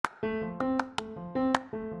Welcome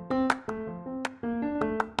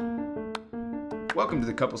to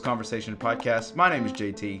the Couples Conversation Podcast. My name is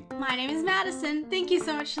JT. My name is Madison. Thank you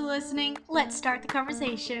so much for listening. Let's start the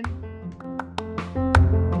conversation.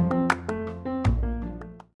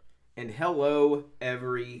 And hello,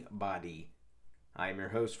 everybody. I am your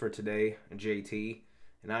host for today, JT,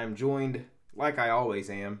 and I am joined, like I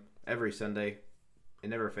always am, every Sunday.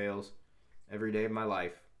 It never fails. Every day of my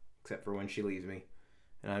life, except for when she leaves me.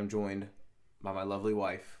 And I'm joined by my lovely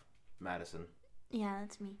wife, Madison. Yeah,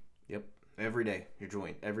 that's me. Yep. Every day. You're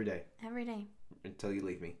joined. Every day. Every day. Until you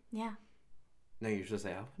leave me. Yeah. No, you're supposed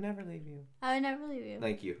to say, I would never leave you. I would never leave you.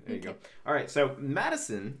 Thank you. There you go. All right. So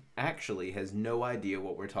Madison actually has no idea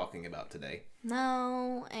what we're talking about today.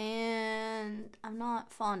 No, and I'm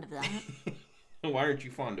not fond of that. Why aren't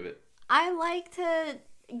you fond of it? I like to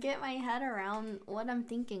get my head around what I'm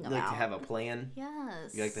thinking about. You like to have a plan?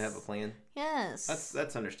 Yes. You like to have a plan? Yes.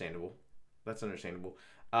 That's understandable. That's understandable.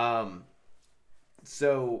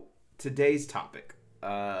 So today's topic,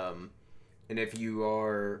 and if you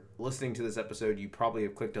are listening to this episode, you probably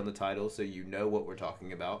have clicked on the title, so you know what we're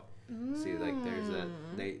talking about. See, like there's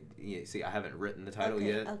see, I haven't written the title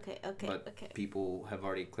yet. But people have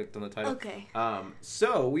already clicked on the title. Okay.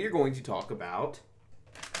 So we are going to talk about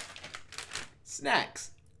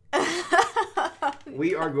snacks.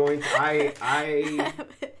 We are going to,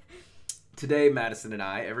 today, Madison and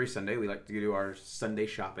I, every Sunday, we like to do our Sunday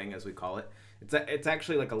shopping, as we call it. It's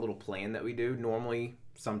actually like a little plan that we do. Normally,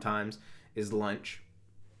 sometimes, is lunch.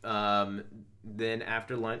 Then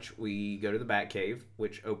after lunch, we go to the Bat Cave,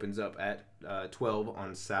 which opens up at 12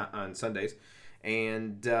 on Sundays.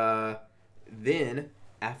 And then,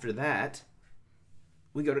 after that,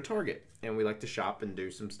 we go to Target. And we like to shop and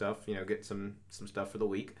do some stuff, get some stuff for the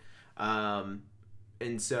week. And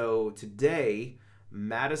so today,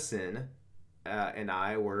 Madison and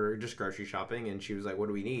I were just grocery shopping, and she was like, what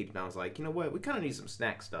do we need? And I was like, you know what? We kind of need some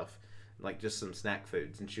snack stuff, like just some snack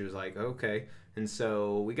foods. And she was like, okay. And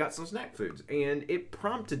so we got some snack foods. And it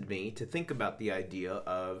prompted me to think about the idea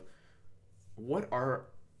of what are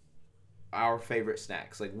our favorite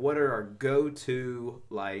snacks? Like, what are our go-to,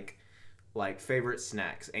 like favorite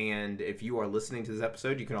snacks? And if you are listening to this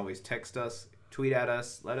episode, you can always text us, tweet at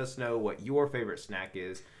us, let us know what your favorite snack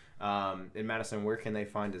is. And Madison, where can they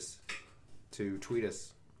find us to tweet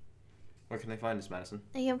us? Where can they find us, Madison?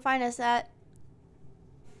 You can find us at...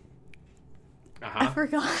 I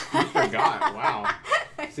forgot. You forgot. Wow.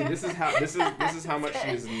 See, this is how much she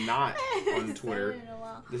is not on Twitter.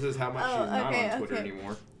 This is how much she is not on Twitter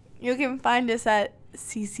anymore. You can find us at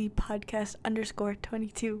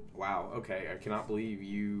ccpodcast_22. Wow, okay. I cannot believe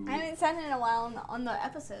you... I haven't said it in a while on the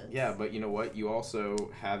episodes. Yeah, but you know what? You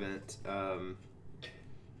also haven't... you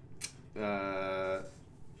haven't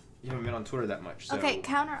been on Twitter that much, so... Okay,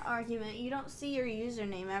 counter argument. You don't see your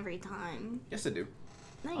username every time. Yes, I do.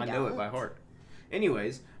 No, you don't. I know it by heart.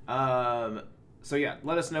 Anyways, so yeah,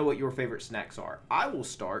 let us know what your favorite snacks are. I will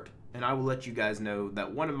start, and I will let you guys know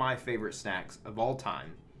that one of my favorite snacks of all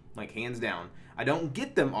time, like hands down, I don't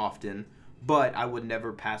get them often, but I would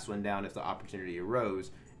never pass one down if the opportunity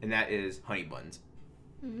arose, and that is honey buns.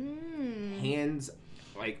 Hands,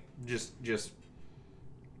 like, just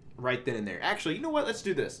right then and there. Actually, you know what? Let's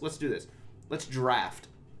do this. Let's draft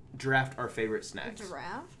our favorite snacks. A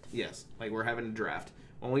draft? Yes, like we're having a draft.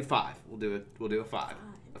 Only 5. We'll do a 5.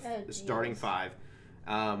 Starting 5.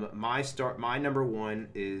 My number 1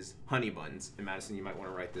 is honey buns. And Madison, you might want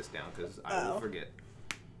to write this down because I will forget.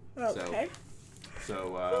 Okay.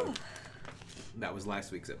 So that was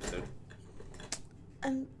last week's episode.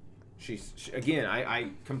 She again,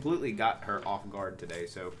 I completely got her off guard today.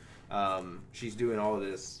 So she's doing all of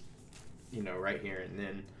this, right here, and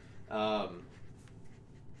then I'm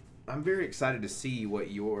very excited to see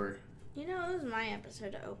what your... it was my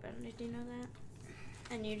episode to open. Did you know that?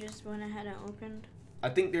 And you just went ahead and opened? I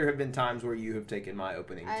think there have been times where you have taken my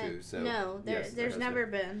opening too. So no, there's never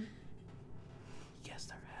been. Yes,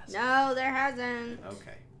 there has. No, there hasn't.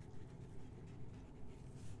 Okay.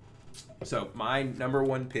 So my number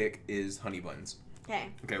 1 pick is honey buns. Okay.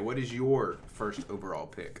 Okay, what is your first overall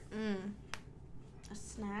pick? A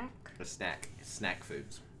snack? A snack. Snack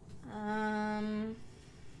foods.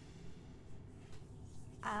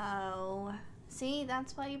 Oh. See,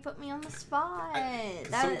 that's why you put me on the spot.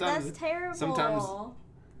 That's terrible.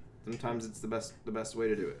 Sometimes it's the best way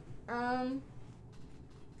to do it. I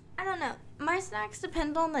don't know. My snacks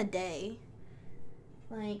depend on the day.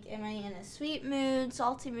 Like, am I in a sweet mood,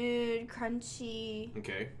 salty mood, crunchy,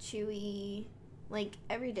 chewy? Like,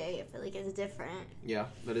 every day I feel like it's different. Yeah,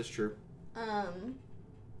 that is true.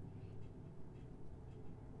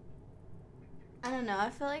 I don't know. I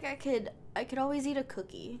feel like I could always eat a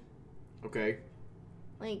cookie. Okay.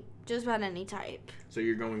 Like, just about any type. So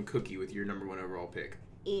you're going cookie with your number 1 overall pick?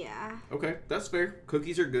 Yeah. Okay, that's fair.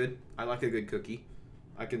 Cookies are good. I like a good cookie.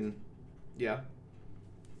 I can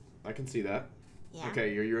see that. Yeah.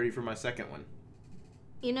 Okay, are you ready for my second one?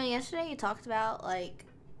 You know, yesterday you talked about, like,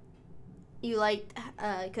 you liked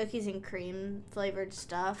cookies and cream flavored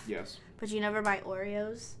stuff. Yes. But you never buy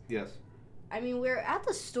Oreos. Yes. I mean, we're at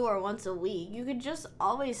the store once a week. You could just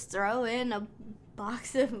always throw in a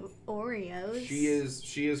box of Oreos.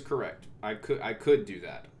 She is correct. I could do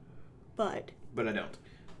that. But I don't.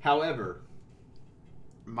 However,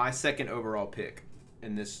 my second overall pick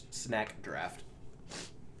in this snack draft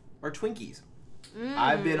are Twinkies.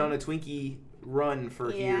 I've been on a Twinkie run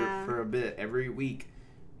here for a bit. Every week,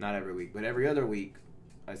 not every week, but every other week,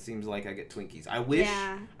 it seems like I get Twinkies. I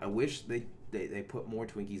wish they put more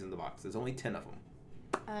Twinkies in the box. There's only 10 of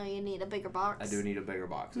them. You need a bigger box. I do need a bigger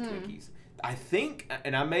box of Twinkies. I think,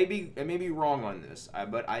 and I may be wrong on this,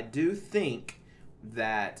 but I do think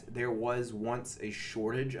that there was once a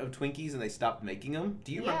shortage of Twinkies and they stopped making them.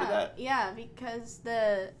 Do you remember that? Yeah, because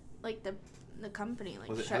the company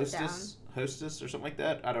was it shut down. Hostess or something like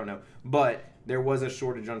that? I don't know. But there was a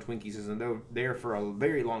shortage on Twinkies, and though there for a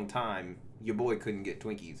very long time, your boy couldn't get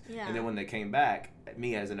Twinkies. Yeah. And then when they came back,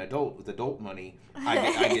 me as an adult with adult money, I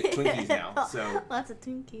get Twinkies now. So lots of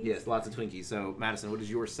Twinkies. Yes, lots of Twinkies. So Madison, what is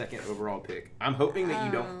your second overall pick? I'm hoping that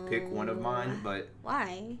you don't pick one of mine, but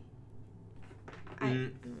why? I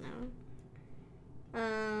don't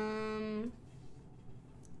know.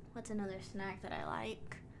 What's another snack that I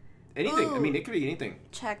like? Anything. Ooh. I mean, it could be anything.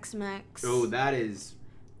 Chex Mix. Oh, that is.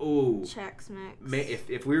 Oh. Chex Mix.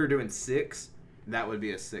 If we were doing 6, that would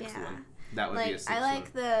be a 6th one. That would be a 6th one. I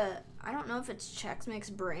like I don't know if it's Chex Mix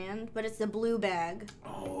brand, but it's the blue bag.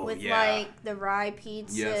 Oh, with the rye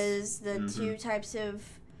pizzas, the 2 types of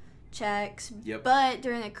Chex. Yep. But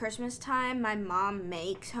during the Christmas time, my mom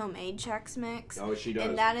makes homemade Chex Mix. Oh, she does.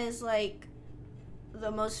 And that is the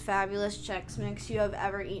most fabulous Chex Mix you have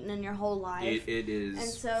ever eaten in your whole life. It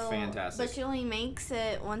is fantastic. But she only makes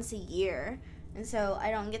it once a year. And so I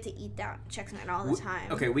don't get to eat that Chex Mix all the time.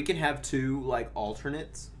 Okay, we can have 2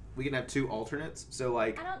 alternates. We can have 2 alternates. So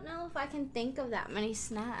I don't know if I can think of that many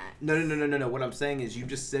snacks. No. What I'm saying is you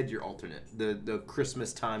just said your alternate. The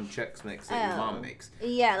Christmas time Chex Mix that your mom makes.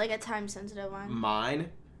 Yeah, like a time sensitive one. Mine,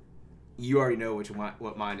 you already know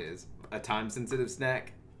what mine is. A time sensitive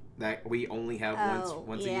snack that we only have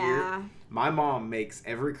once a year. My mom makes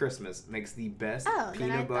every Christmas the best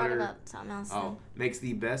peanut butter. Thought about something else. Makes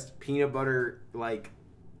the best peanut butter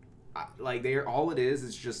they're all it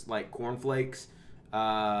is just cornflakes,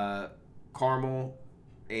 caramel,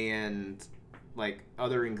 and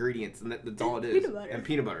other ingredients, and that's all it is. Peanut butter. And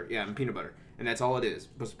peanut butter, and peanut butter, and that's all it is.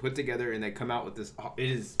 Put together, and they come out with this. It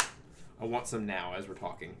is. I want some now as we're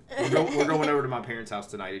talking. We're going over to my parents' house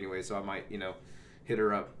tonight anyway, so I might hit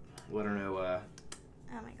her up, let her know.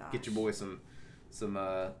 Oh my gosh. Get your boy some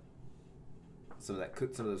of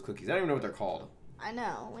those cookies. I don't even know what they're called. I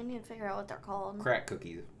know. We need to figure out what they're called. Crack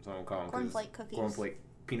cookies. That's what I'm calling them. Cornflake cookies. Cornflake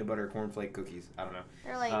peanut butter cornflake cookies. I don't know.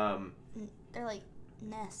 They're like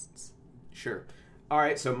nests. Sure. All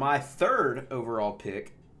right. So my third overall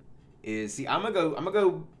pick is I'm gonna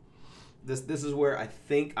go. This is where I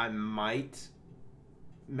think I might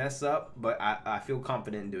mess up, but I feel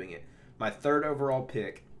confident in doing it. My third overall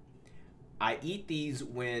pick. I eat these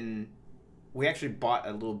when we actually bought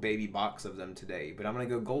a little baby box of them today, but I'm gonna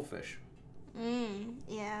go goldfish.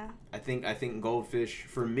 Yeah. I think goldfish,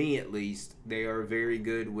 for me at least, they are very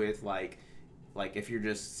good with like if you're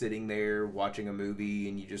just sitting there watching a movie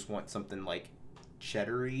and you just want something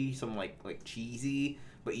cheddary, something like cheesy,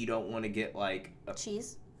 but you don't want to get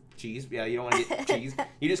cheese. Cheese, yeah, you don't want to get cheese.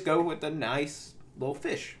 You just go with a nice little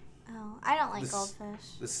fish. Oh, I don't like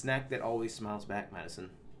goldfish. The snack that always smiles back, Madison.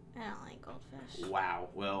 I don't like goldfish. Wow.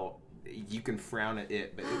 Well, you can frown at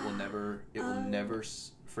it, but it will never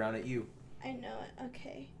frown at you. I know it.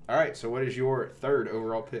 Okay. All right. So, what is your third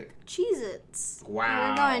overall pick? Cheez-Its. Wow.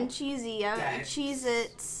 We're going cheesy.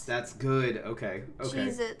 Cheez-Its. That's good. Okay.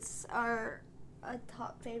 Cheez-Its are a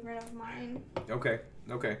top favorite of mine. Okay.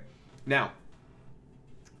 Now,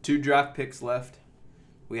 2 draft picks left.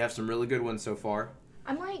 We have some really good ones so far.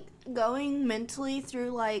 I'm going mentally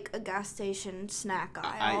through a gas station snack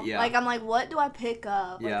aisle. Yeah. I'm what do I pick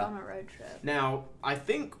up on a road trip? Now, I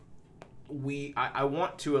think I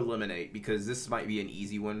want to eliminate, because this might be an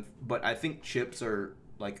easy one, but I think chips are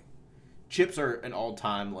an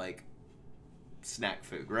all-time snack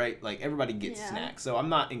food, right? Everybody gets snacks. So I'm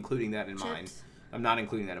not including that in mine. I'm not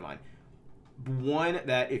including that in mine. One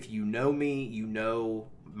that if you know me, you know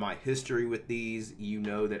my history with these, you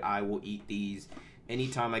know that I will eat these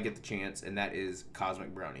anytime I get the chance, and that is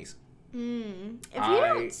Cosmic Brownies. If you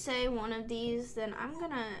don't say one of these, then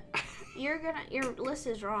your list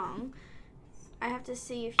is wrong. I have to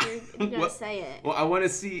see if you're gonna say it. Well, I want to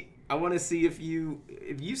see if I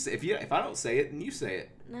don't say it, then you say it.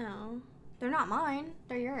 No, they're not mine.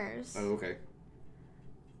 They're yours. Oh, okay.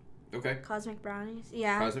 Okay. Cosmic Brownies.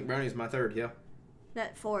 Yeah. Cosmic Brownies, my third. Yeah.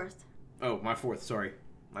 That fourth. Oh, my fourth. Sorry,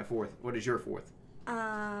 my fourth. What is your fourth?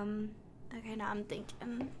 Okay, now I'm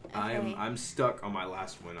thinking. Okay. I'm stuck on my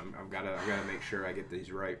last one. I've gotta make sure I get these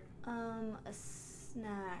right. A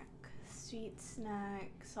snack, sweet snack,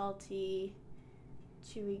 salty,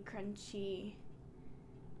 chewy, crunchy.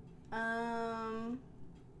 I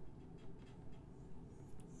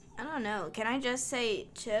don't know. Can I just say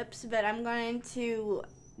chips? But I'm going to.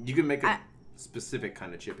 You can make a specific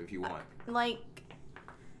kind of chip if you want. Like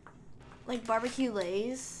barbecue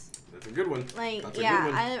Lay's. That's a good one.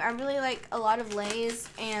 I really like a lot of Lay's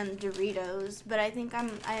and Doritos, but I think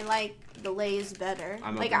I like the Lay's better.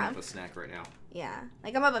 I'm opening up a snack right now. Yeah,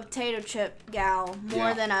 like I'm a potato chip gal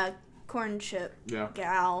more than a corn chip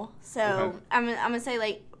gal. So okay. I'm gonna say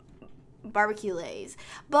like barbecue Lay's,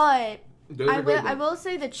 but I will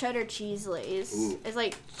say the cheddar cheese Lay's is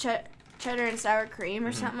like cheddar and sour cream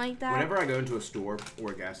or something like that. Whenever I go into a store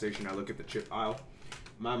or a gas station, I look at the chip aisle.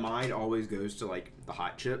 My mind always goes to like the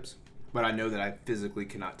hot chips, but I know that I physically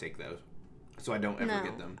cannot take those, so I don't ever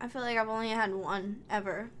get them. I feel like I've only had one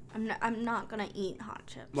ever. I'm not gonna eat hot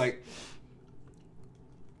chips. Like,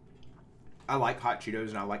 I like hot Cheetos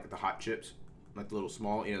and I like the hot chips, like the little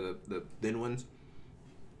small, the thin ones.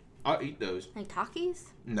 I'll eat those. Like Takis?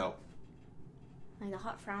 No. Like the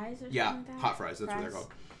hot fries or something like that? Hot fries. That's what they're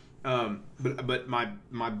called. But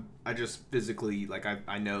my I just physically like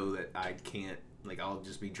I know that I can't. Like, I'll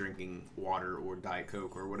just be drinking water or Diet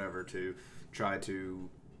Coke or whatever to try to...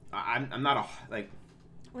 I'm not like...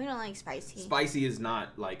 We don't like spicy. Spicy is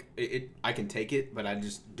not, like... I can take it, but I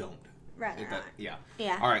just don't. Rather not. Yeah.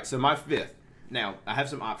 Yeah. All right, so my fifth. Now, I have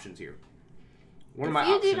some options here. One of my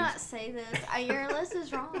options... If you do not say this, your list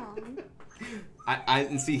is wrong.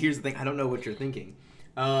 And see, here's the thing. I don't know what you're thinking.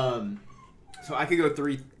 So I could go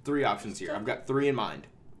three options here. I've got three in mind.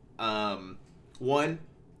 One...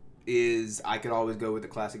 is I could always go with the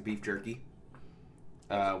classic beef jerky,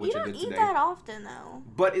 which I did today. You don't eat that often, though.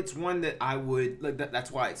 But it's one that I would like.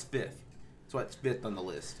 That's why it's fifth. That's why it's fifth on the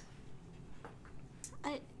list.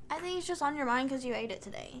 I think it's just on your mind because you ate it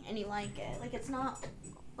today and you like it. Like, it's not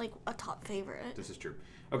like a top favorite. This is true.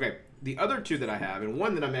 Okay, the other two that I have, and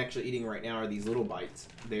one that I'm actually eating right now, are these little bites.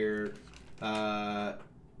 They're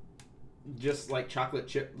just like chocolate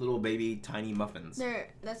chip little baby tiny muffins.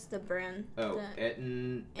 That's the brand. Oh,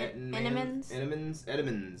 Entenmann's,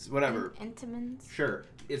 whatever. Entenmann's. Sure,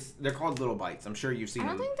 they're called little bites. I'm sure you've seen them.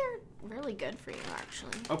 I don't think they're really good for you,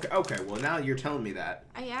 actually. Okay. Well, now you're telling me that.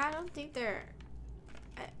 Yeah, I don't think they're.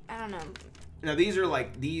 I don't know. Now these are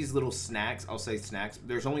like these little snacks. I'll say snacks.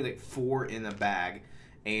 There's only like 4 in a bag,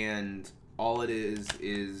 and all it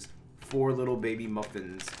is 4 little baby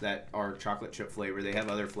muffins that are chocolate chip flavor. They have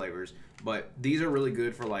other flavors, but these are really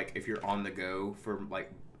good for like if you're on the go for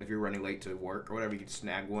like if you're running late to work or whatever. You can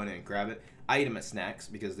snag one and grab it. I eat them at snacks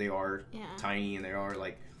because they are tiny and they are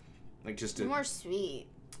like just more sweet.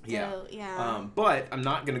 Yeah. So, yeah. But I'm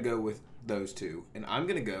not gonna go with those two, and I'm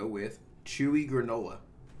gonna go with chewy granola,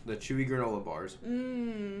 the chewy granola bars.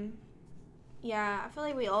 Yeah, I feel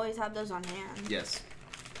like we always have those on hand. Yes.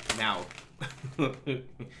 Now.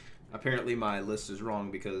 Apparently my list is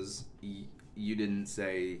wrong because you didn't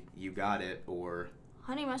say you got it or...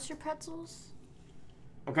 Honey mustard pretzels?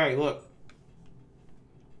 Okay, look.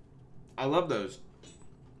 I love those.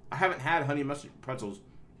 I haven't had honey mustard pretzels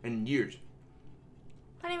in years.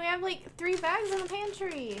 Honey, we have like 3 bags in the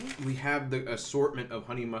pantry. We have the assortment of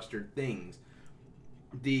honey mustard things.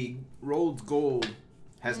 The Rolled Gold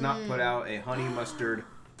has not put out a honey mustard...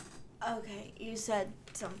 Okay, you said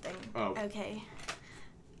something. Oh. Okay.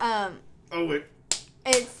 Oh, wait.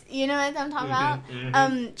 It's, you know what I'm talking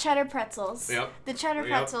about? Cheddar pretzels. Yep. The cheddar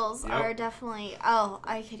pretzels are definitely,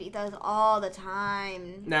 I could eat those all the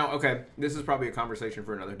time. Now, okay, this is probably a conversation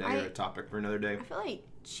for another day or a topic for another day. I feel like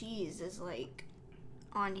cheese is, like,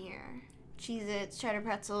 on here. Cheez-Its, cheddar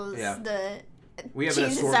pretzels, we have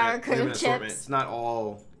cheese and sour cream chips. It's not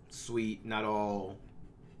all sweet, not all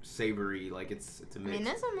savory, like it's a mix. I mean,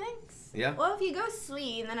 it's a mix. Yeah. Well, if you go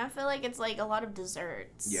sweet, then I feel like it's like a lot of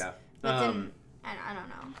desserts. Yeah. But then, I don't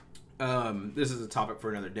know. This is a topic for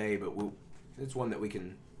another day, but it's one that we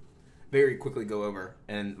can very quickly go over.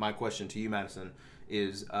 And my question to you, Madison,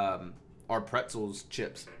 is are pretzels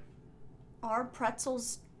chips? Are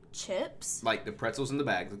pretzels chips? Like the pretzels in the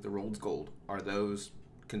bag, like the rolled gold, are those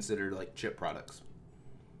considered like chip products?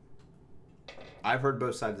 I've heard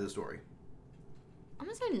both sides of the story. I'm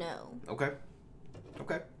gonna say no. Okay.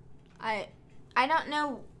 I don't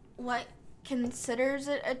know what considers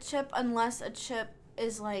it a chip unless a chip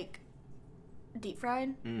is like deep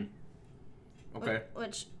fried. Okay.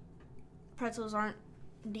 Which pretzels aren't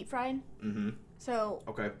deep fried. So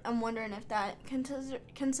I'm wondering if that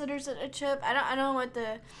considers it a chip. I don't know what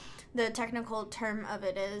the technical term of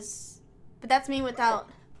it is, but that's me without.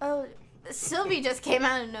 Oh, Sylvie just came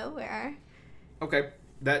out of nowhere. Okay,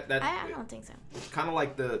 that I don't think so. It's kind of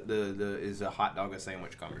like the is a hot dog a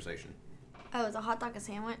sandwich conversation. Oh, is a hot dog a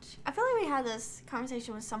sandwich? I feel like we had this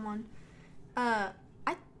conversation with someone. I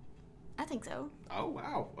think so. Oh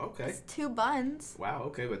wow, okay. It's 2 buns. Wow,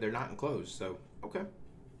 okay, but they're not enclosed, so okay.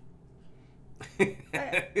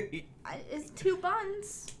 It's 2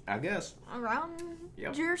 buns. I guess. Around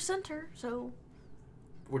your center, so.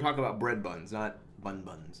 We're talking about bread buns, not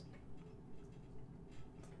buns.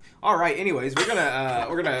 All right. Anyways, we're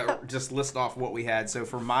gonna just list off what we had. So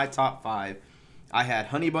for my top 5, I had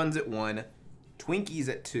honey buns at 1, Twinkies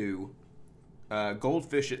at 2,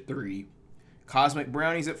 Goldfish at 3, Cosmic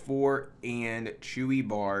Brownies at 4, and Chewy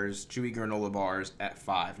granola bars at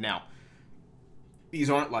 5. Now, these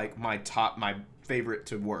aren't like my favorite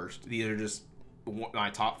to worst. These are just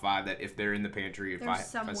my top 5 that if they're in the pantry,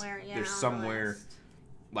 they're somewhere.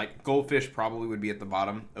 Like Goldfish probably would be at the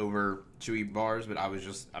bottom over Chewy bars, but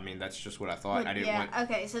that's just what I thought. I didn't want.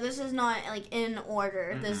 Okay, so this is not like in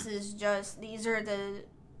order. This is just these are the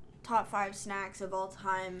top 5 snacks of all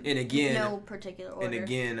time. And again, no particular order. And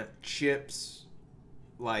again, chips,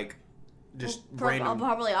 like just random. I'll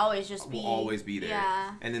probably always just will always be there.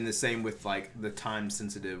 Yeah. And then the same with like the time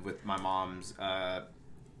sensitive with my mom's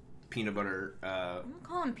peanut butter. I'm gonna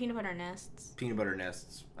call them peanut butter nests. Peanut butter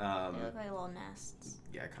nests. They look like little nests.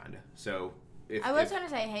 Yeah, kind of. So I was trying to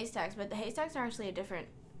say haystacks, but the haystacks are actually a different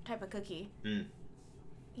type of cookie.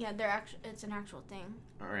 Yeah, it's an actual thing.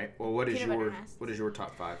 All right. Well, what is your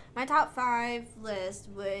top 5? My top 5 list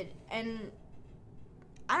and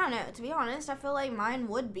I don't know. To be honest, I feel like mine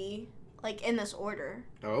would be like in this order.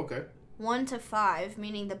 Oh, okay. 1 to 5,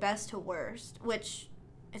 meaning the best to worst, which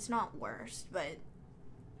it's not worst,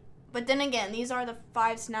 but then again, these are the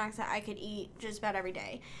 5 snacks that I could eat just about every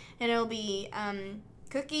day, and it'll be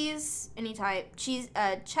cookies, any type,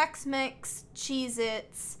 Chex Mix,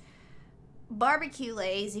 Cheez-Its, barbecue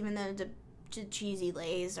Lays, even though the cheesy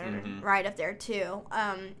Lays are right up there too,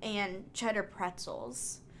 and cheddar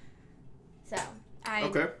pretzels. So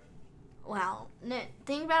wow,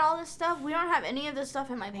 think about all this stuff. We don't have any of this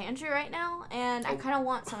stuff in my pantry right now, and I kind of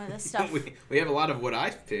want some of this stuff. we have a lot of what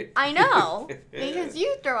I picked. I know, because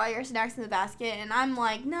you throw all your snacks in the basket, and I'm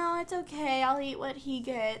like, no, it's okay. I'll eat what he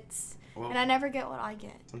gets, and I never get what I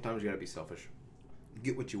get. Sometimes you gotta be selfish.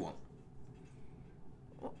 Get what you want.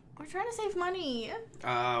 We're trying to save money.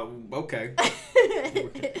 Okay.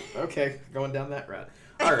 Okay, going down that route.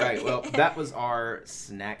 All right, well, that was our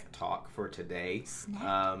snack talk for today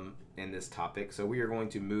in this topic. So we are going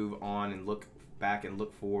to move on and look back and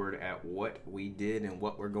look forward at what we did and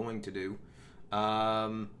what we're going to do.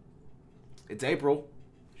 It's April.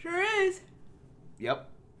 Sure is. Yep,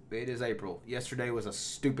 it is April. Yesterday was a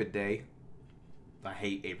stupid day. I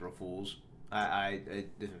hate April Fools. I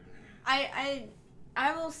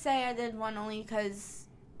will say I did one only because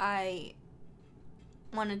I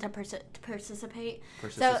wanted to participate.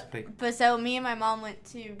 So me and my mom went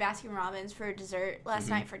to Baskin Robbins for dessert last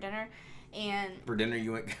night for dinner, and for dinner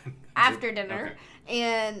you went after dinner,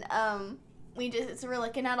 and we're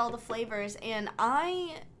looking at all the flavors, and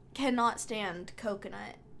I cannot stand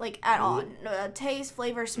coconut like at all. Taste,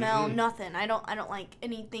 flavor, smell, nothing. I don't like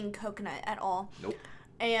anything coconut at all. Nope.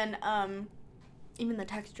 And even the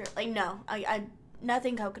texture, like no, I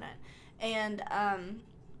nothing coconut, and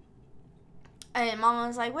Mama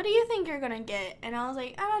was like, what do you think you're going to get? And I was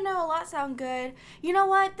like, I don't know. A lot sound good. You know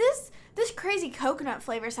what? This crazy coconut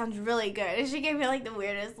flavor sounds really good. And she gave me, like, the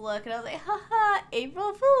weirdest look. And I was like, haha,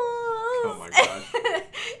 April Fools. Oh, my gosh.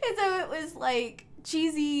 And so it was, like,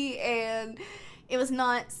 cheesy and it was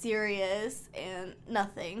not serious and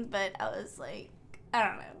nothing. But I was like, I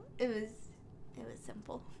don't know. It was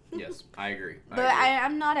simple. Yes, I agree.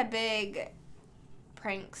 I'm not a big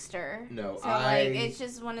prankster. No, so it's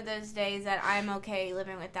just one of those days that I'm okay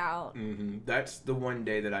living without. That's the one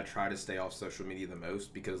day that I try to stay off social media the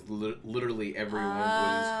most because literally everyone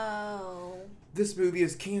was, this movie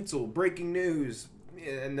is canceled, breaking news,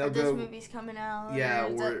 and they'll this movie's coming out. Yeah,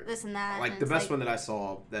 or this and that. Like the best one that I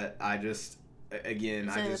saw that I just again,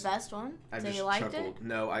 Is it the best one? I just chuckled. It?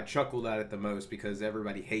 No, I chuckled at it the most because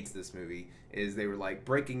everybody hates this movie. Is they were like,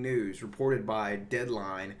 breaking news reported by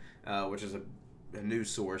Deadline, which is a news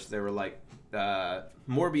source. They were like,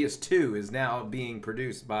 Morbius 2 is now being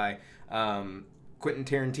produced by Quentin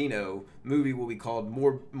Tarantino. Movie will be called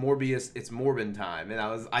Morbius. It's Morbin time, and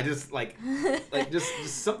I just like just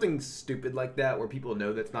something stupid like that where people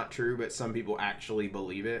know that's not true, but some people actually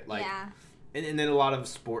believe it. Like, yeah. And then a lot of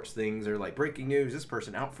sports things are like, breaking news: this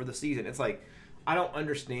person out for the season. It's like, I don't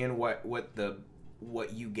understand what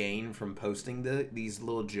you gain from posting these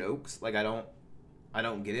little jokes. Like, I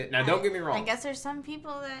don't get it. Now, don't get me wrong. I guess there's some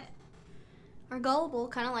people that are gullible,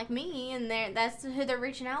 kind of like me, and that's who they're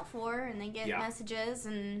reaching out for, and they get messages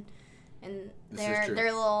and their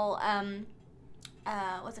little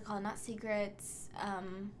what's it called? Not secrets.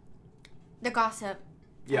 The gossip.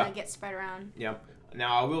 Gets spread around. Yeah.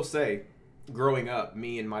 Now I will say, growing up,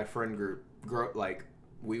 me and my friend group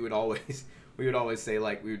we would always say,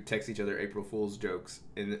 like, we would text each other April Fool's jokes,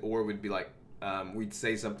 or we'd be like, we'd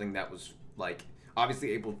say something that was like,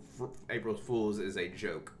 obviously April Fool's is a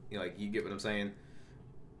joke. You know, like, you get what I'm saying?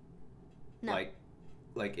 No.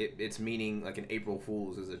 Like it's meaning, like, an April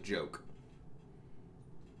Fool's is a joke.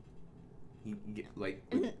 You get, like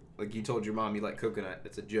you told your mom you like coconut.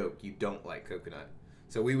 It's a joke. You don't like coconut.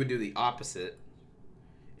 So we would do the opposite,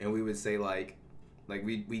 and we would say like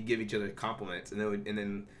we'd give each other compliments, and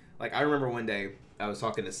then like, I remember one day I was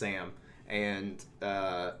talking to Sam, and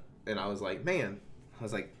I was like,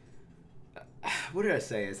 what did I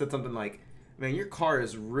say? I said something like, man, your car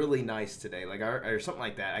is really nice today, like, or something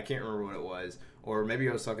like that. I can't remember what it was, or maybe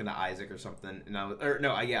I was talking to Isaac or something, and I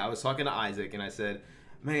was talking to Isaac, and I said,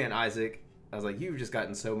 man, Isaac, I was like, you've just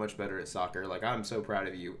gotten so much better at soccer. Like, I'm so proud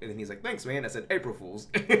of you. And then he's like, thanks, man. I said, April Fool's.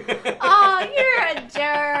 Oh, you're a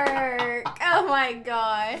jerk. Oh, my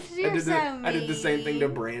gosh. You're so mean. I did the same thing to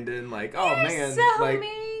Brandon. Like, oh, you're man. So like,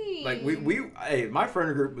 mean. Like, my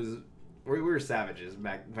friend group was, we were savages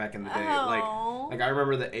back in the day. Oh. Like I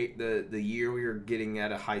remember the year we were getting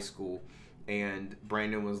out of high school, and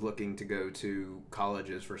Brandon was looking to go to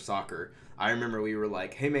colleges for soccer. I remember we were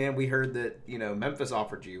like, hey, man, we heard that, Memphis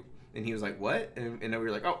offered you. And he was like, what? And then we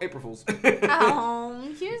were like, oh, April Fool's. Oh,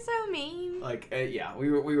 you're so mean. Like, yeah, we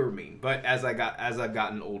were mean. But as I've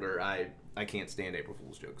gotten older, I can't stand April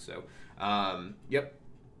Fool's jokes. So, yep.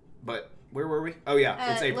 But where were we? Oh,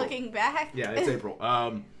 yeah, it's April. Looking back. Yeah, it's April.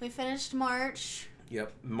 We finished March.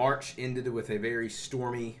 Yep. March ended with a very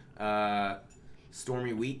stormy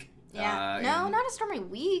week. Yeah. No, not a stormy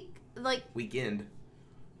week. Like, weekend.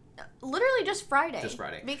 Literally just Friday. Just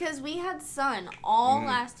Friday. Because we had sun all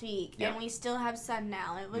last week, and we still have sun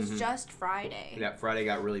now. It was just Friday. Yeah, Friday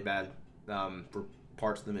got really bad for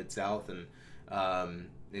parts of the Mid-South, and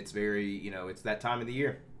it's very, it's that time of the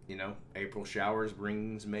year. April showers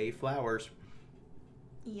brings May flowers.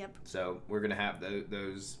 Yep. So we're going to have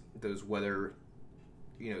those weather,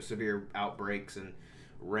 severe outbreaks and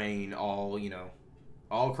rain all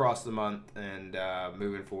across the month and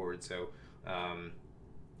moving forward. So,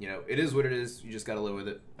 it is what it is. You just got to live with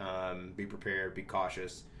it. Be prepared. Be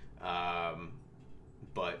cautious.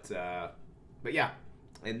 But yeah.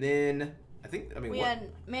 And then we had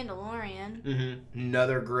Mandalorian. Mm-hmm.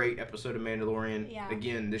 Another great episode of Mandalorian. Yeah.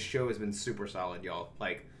 Again, this show has been super solid, y'all.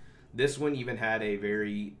 Like, this one even had a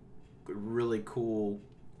really cool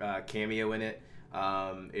cameo in it.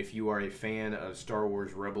 If you are a fan of Star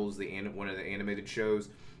Wars Rebels, one of the animated shows,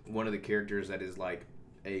 one of the characters that is like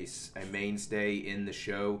a mainstay in the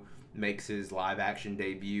show makes his live action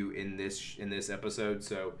debut in this episode.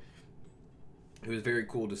 So it was very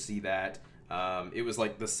cool to see that. It was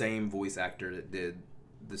like the same voice actor that did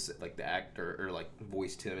this, like the actor or like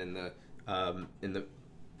voiced him in the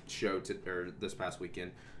show this past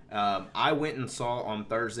weekend. I went and saw on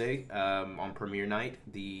Thursday on premiere night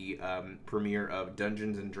the premiere of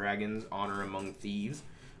Dungeons and Dragons: Honor Among Thieves.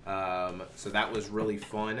 So that was really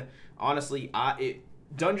fun. Honestly,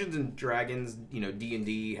 Dungeons and Dragons,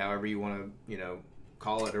 D&D, however you want to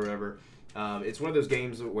call it or whatever. It's one of those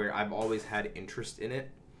games where I've always had interest in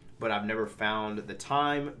it, but I've never found the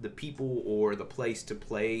time, the people, or the place to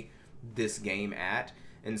play this game at.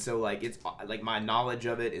 And so, like, it's like my knowledge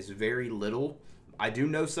of it is very little. I do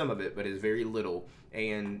know some of it, but it's very little.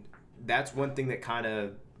 And that's one thing that kind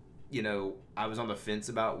of, I was on the fence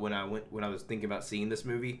about when I was thinking about seeing this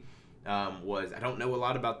movie. Was I don't know a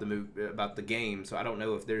lot about the game, so I don't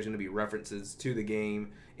know if there's going to be references to the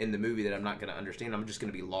game in the movie that I'm not going to understand. I'm just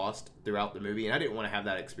going to be lost throughout the movie, and I didn't want to have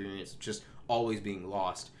that experience, just always being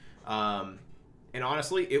lost. And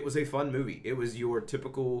honestly, it was a fun movie. It was your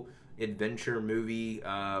typical, adventure movie.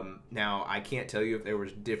 Now, I can't tell you if there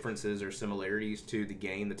was differences or similarities to the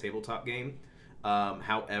game, the tabletop game.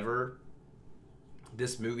 However,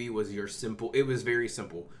 this movie was it was very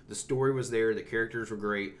simple. The story was there, the characters were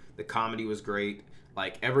great, the comedy was great.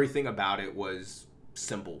 Like, everything about it was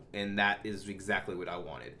simple, and that is exactly what I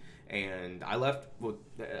wanted. And I left with,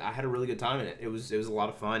 I had a really good time in it. It was a lot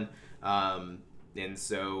of fun. And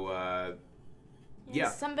so, yeah.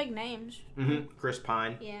 Some big names. Mm-hmm. Chris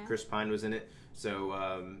Pine. Yeah. Chris Pine was in it.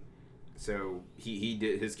 So, he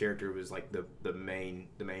did, his character was like the main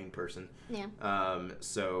person. Yeah.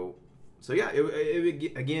 So yeah,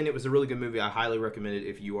 it was a really good movie. I highly recommend it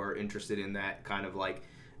if you are interested in that kind of like,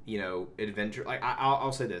 adventure. Like,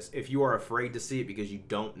 I'll say this: if you are afraid to see it because you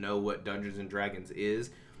don't know what Dungeons and Dragons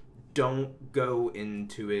is, don't go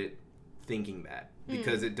into it thinking that,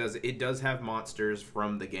 because it does have monsters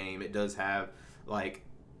from the game. It does have like,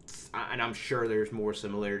 and I'm sure there's more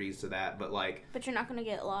similarities to that, but you're not gonna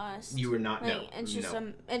get lost. You were not. No, it's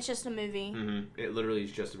just a movie. Mm-hmm. It literally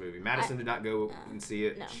is just a movie. Madison did not go and see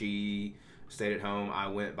it. No. She stayed at home. I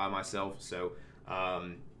went by myself. So,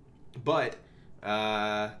 but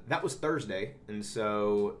that was Thursday, and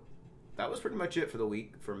so that was pretty much it for the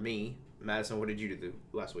week for me. Madison, what did you do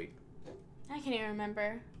last week? I can't even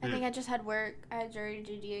remember. I think I just had work. I had jury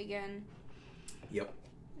duty again. Yep.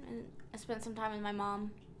 And I spent some time with my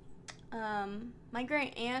mom. My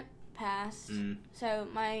great aunt passed, so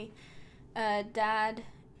my dad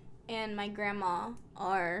and my grandma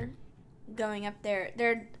are going up there.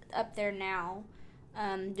 They're up there now,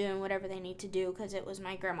 doing whatever they need to do because it was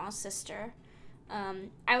my grandma's sister.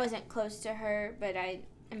 I wasn't close to her, but I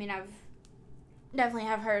mean, I've definitely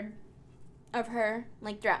have heard of her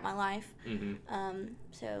like throughout my life. Mm-hmm.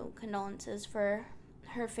 So condolences for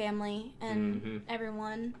her family and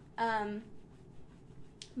everyone.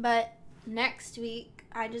 But next week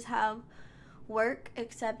I just have work,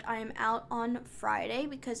 except I am out on Friday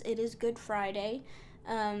because it is Good Friday.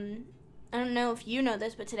 I don't know if you know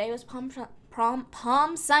this, but today was Palm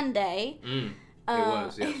Sunday. It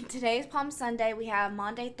was, yes. Today is Palm Sunday. We have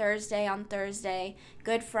Monday, Thursday on Thursday,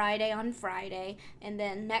 Good Friday on Friday, and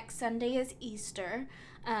then next Sunday is Easter.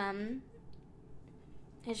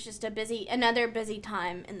 It's just another busy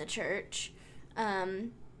time in the church.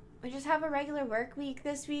 We just have a regular work week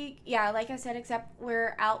this week. Yeah, like I said, except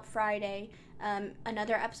we're out Friday.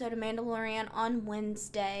 Another episode of Mandalorian on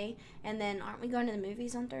Wednesday. And then aren't we going to the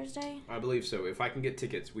movies on Thursday? I believe so. If I can get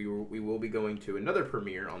tickets, we will be going to another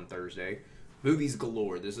premiere on Thursday. Movies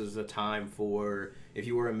galore. This is a time for, if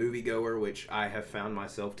you were a moviegoer, which I have found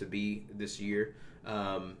myself to be this year,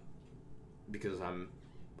 because I'm,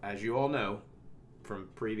 as you all know from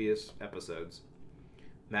previous episodes,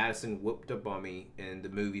 Madison whooped up on me in the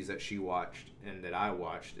movies that she watched and that I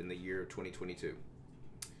watched in the year of 2022.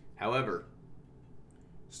 However,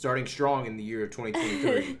 starting strong in the year of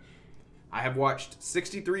 2023, I have watched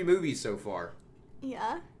 63 movies so far.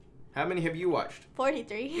 Yeah. How many have you watched?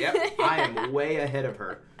 43. Yep, I am way ahead of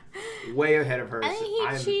her. Way ahead of her. I think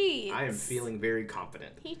he cheats. I am feeling very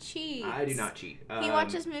confident. He cheats. I do not cheat. He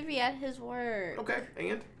watches movie at his work. Okay,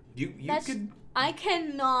 and you could. I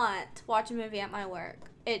cannot watch a movie at my work.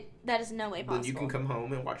 That is no way possible. Then you can come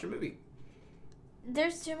home and watch a movie.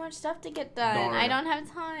 There's too much stuff to get done. Darn. I don't have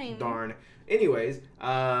time. Darn. Anyways,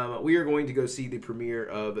 we are going to go see the premiere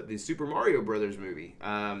of the Super Mario Brothers movie.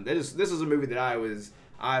 This is a movie that I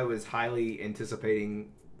was highly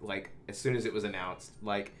anticipating, like, as soon as it was announced.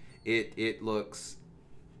 Like, it looks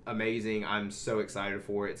amazing. I'm so excited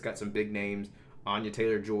for it. It's got some big names. Anya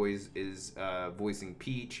Taylor-Joy is voicing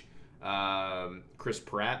Peach. Chris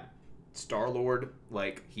Pratt, Star-Lord,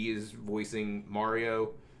 like, he is voicing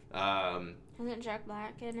Mario. Isn't Jack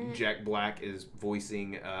Black in it? Jack Black is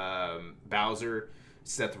voicing Bowser.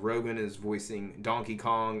 Seth Rogen is voicing Donkey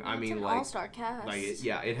Kong. I mean, like, all-star cast. Like,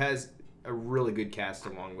 it has a really good cast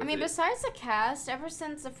along with it. I mean, besides the cast, ever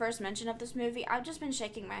since the first mention of this movie, I've just been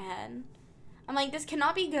shaking my head. I'm like, this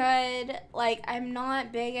cannot be good. Like, I'm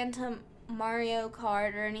not big into Mario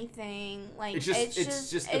Kart or anything. Like,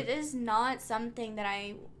 it is not something that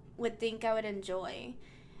I would think I would enjoy.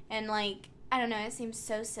 And, like, I don't know, it seems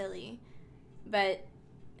so silly. But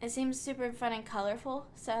it seems super fun and colorful,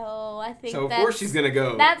 so I think of course she's gonna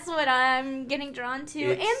go. That's what I'm getting drawn to.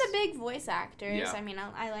 And the big voice actors. Yeah. I mean,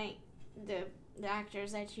 I like the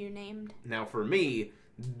actors that you named. Now, for me,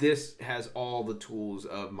 this has all the tools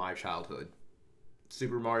of my childhood.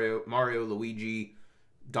 Super Mario, Luigi,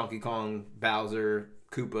 Donkey Kong, Bowser,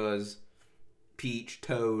 Koopas, Peach,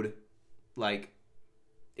 Toad. Like,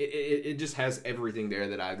 it just has everything there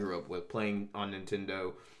that I grew up with, playing on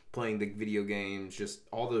Nintendo, playing the video games, just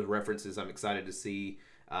all the references I'm excited to see.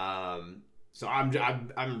 So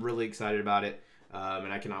I'm really excited about it,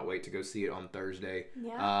 and I cannot wait to go see it on Thursday.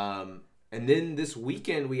 Yeah. And then this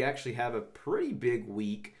weekend we actually have a pretty big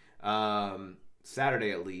week.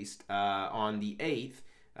 Saturday at least. On the 8th,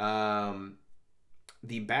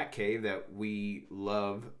 the Batcave that we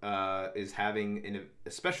love is having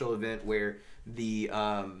a special event where the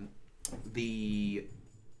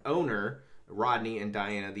owner, Rodney and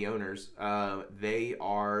Diana, the owners, they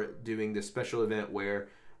are doing this special event where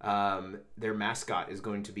their mascot is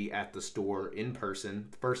going to be at the store in person.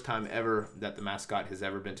 The first time ever that the mascot has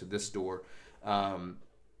ever been to this store. And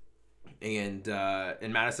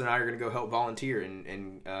Madison and I are going to go help volunteer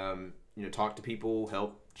and talk to people,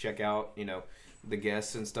 help check out, the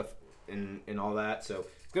guests and stuff and all that. So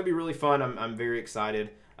it's going to be really fun. I'm very excited.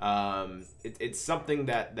 It's something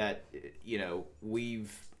that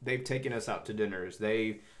they've taken us out to dinners.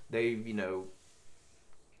 They've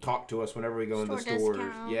talked to us whenever we go into stores.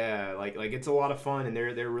 Discount. Yeah, like it's a lot of fun, and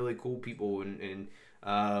they're really cool people, and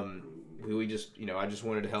we just I just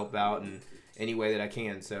wanted to help out in any way that I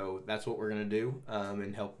can. So that's what we're gonna do,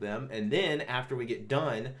 and help them. And then after we get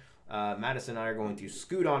done, Madison and I are going to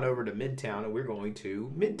scoot on over to Midtown, and we're going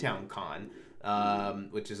to Midtown Con,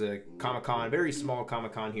 which is a Comic-Con, very small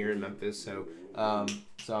Comic-Con here in Memphis. So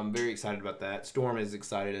I'm very excited about that. Storm is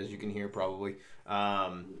excited, as you can hear probably.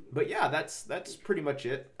 But yeah, that's pretty much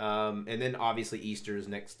it. And then obviously Easter is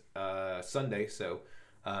next Sunday, so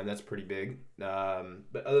that's pretty big.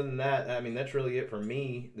 But other than that, I mean, that's really it for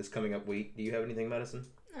me this coming up week. Do you have anything, Madison?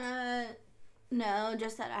 No,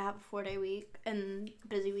 just that I have a 4-day week and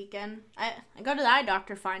busy weekend. I go to the eye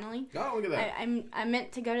doctor finally. Oh, look at that. I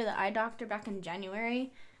meant to go to the eye doctor back in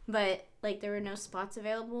January, but there were no spots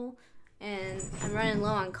available, and I'm running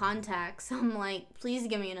low on contacts. So I'm like, please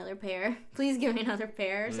give me another pair. Please give me another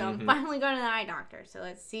pair. So I'm finally going to the eye doctor. So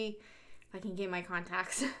let's see if I can get my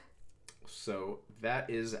contacts. So that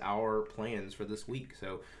is our plans for this week.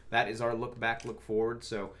 So that is our look back, look forward.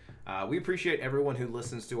 So we appreciate everyone who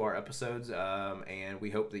listens to our episodes, and we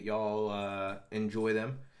hope that y'all enjoy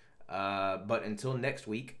them. But until next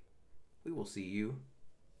week, we will see you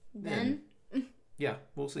then. Yeah,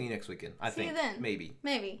 we'll see you next weekend. I think. See you then. Maybe.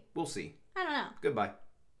 Maybe. We'll see. I don't know. Goodbye.